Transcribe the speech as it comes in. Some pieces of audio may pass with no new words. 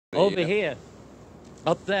Over here,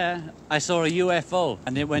 up there, I saw a UFO,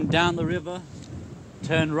 and it went down the river,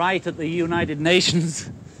 turned right at the United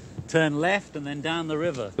Nations, turned left, and then down the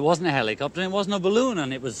river. It wasn't a helicopter, it wasn't a balloon,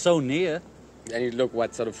 and it was so near. And it looked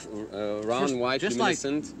what, sort of round, white,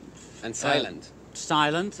 luminescent, and silent?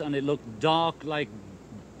 Silent, and it looked dark, like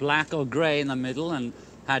black or grey in the middle, and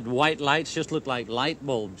had white lights, just looked like light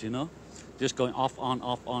bulbs, you know? Just going off,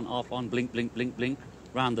 on, blink, blink, blink, blink,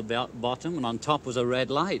 round the bottom, and on top was a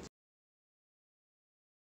red light.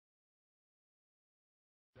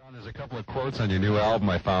 John, there's a couple of quotes on your new album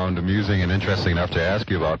I found amusing and interesting enough to ask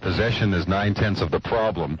you about. Possession is 9/10 of the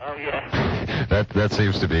problem. Oh, yeah. That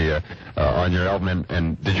seems to be on your album.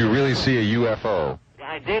 And did you really see a UFO?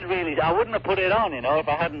 I did really. I wouldn't have put it on, you know, if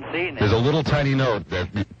I hadn't seen it. There's a little tiny note that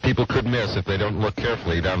people could miss if they don't look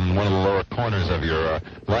carefully down in one of the lower corners of your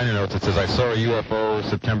liner notes. It says, "I saw a UFO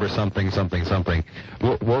September something, something, something."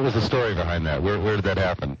 What was the story behind that? Where did that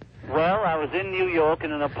happen? Well, I was in New York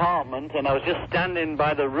in an apartment, and I was just standing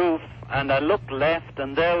by the roof, and I looked left,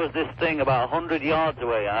 and there was this thing about 100 yards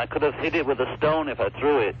away, and I could have hit it with a stone if I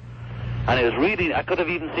threw it. And it was really, I could have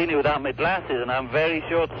even seen it without my glasses, and I'm very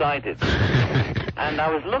short-sighted. And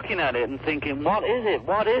I was looking at it and thinking, what is it?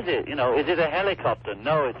 What is it? You know, is it a helicopter?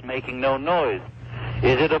 No, it's making no noise.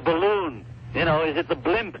 Is it a balloon? You know, is it the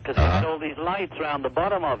blimp? Because there's all these lights around the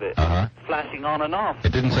bottom of it, flashing on and off.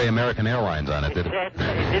 It didn't say American Airlines on it, did it? It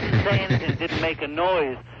didn't say anything. It didn't make a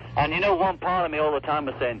noise. And you know, one part of me all the time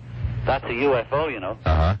was saying, that's a UFO, you know.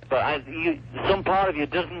 But some part of you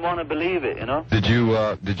doesn't want to believe it, you know. Did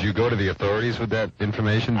you go to the authorities with that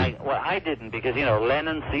information? Well, I didn't, because, you know,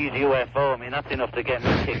 Lennon sees UFO. I mean, that's enough to get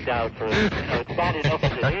me kicked out for, you know, it's bad enough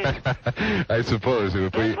as it is. I suppose.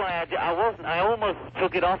 That's why I almost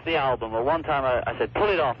took it off the album. At one time I said, pull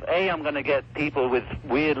it off. I'm going to get people with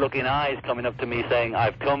weird-looking eyes coming up to me saying,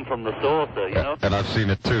 I've come from the saucer, you know. And I've seen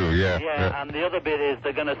it too, yeah. Yeah, and the other bit is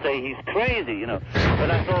they're going to say he's crazy, you know. But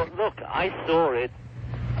I thought, look, I saw it,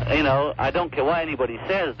 you know, I don't care what anybody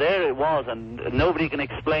says, there it was, and nobody can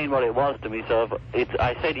explain what it was to me, so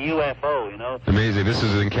I said UFO, you know. Amazing. This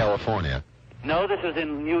is in California. No, this was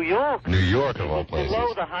in New York. New York, of all places.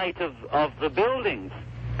 Below the height of the buildings.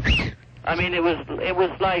 I mean, it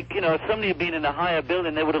was like, you know, if somebody had been in a higher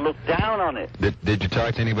building, they would have looked down on it. Did you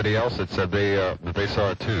talk to anybody else that said that they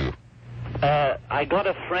saw it too? I got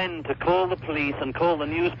a friend to call the police and call the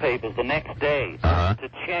newspapers the next day to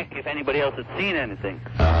check if anybody else had seen anything.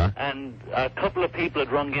 And a couple of people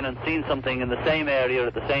had rung in and seen something in the same area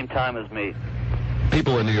at the same time as me.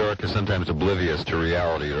 People in New York are sometimes oblivious to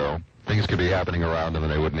reality, though. Things could be happening around them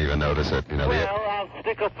and they wouldn't even notice it. You know, well, I'll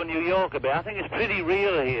stick up for New York a bit. I think it's pretty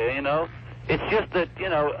real here, you know. It's just that, you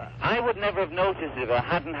know, I would never have noticed it if I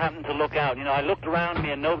hadn't happened to look out. You know, I looked around me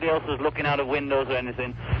and nobody else was looking out of windows or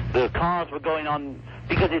anything. The cars were going on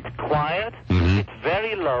because it's quiet. It's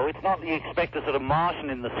very low. It's not that you expect a sort of Martian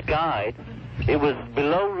in the sky. It was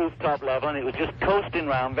below rooftop level and it was just coasting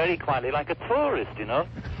around very quietly like a tourist, you know.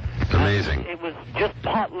 Amazing. And it was just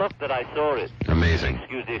pot luck that I saw it. Amazing.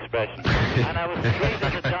 Excuse the expression. And I was straight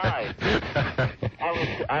as a die.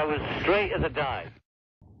 I was straight as a die.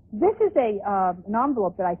 This is an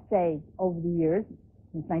envelope that I saved over the years,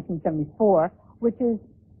 since 1974, which is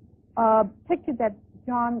a picture that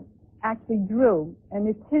John actually drew, and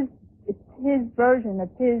it's his version,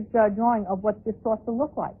 it's his drawing of what this saucer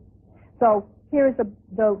looked like. So here is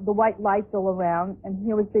the white lights all around, and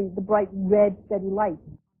here is the bright red steady light.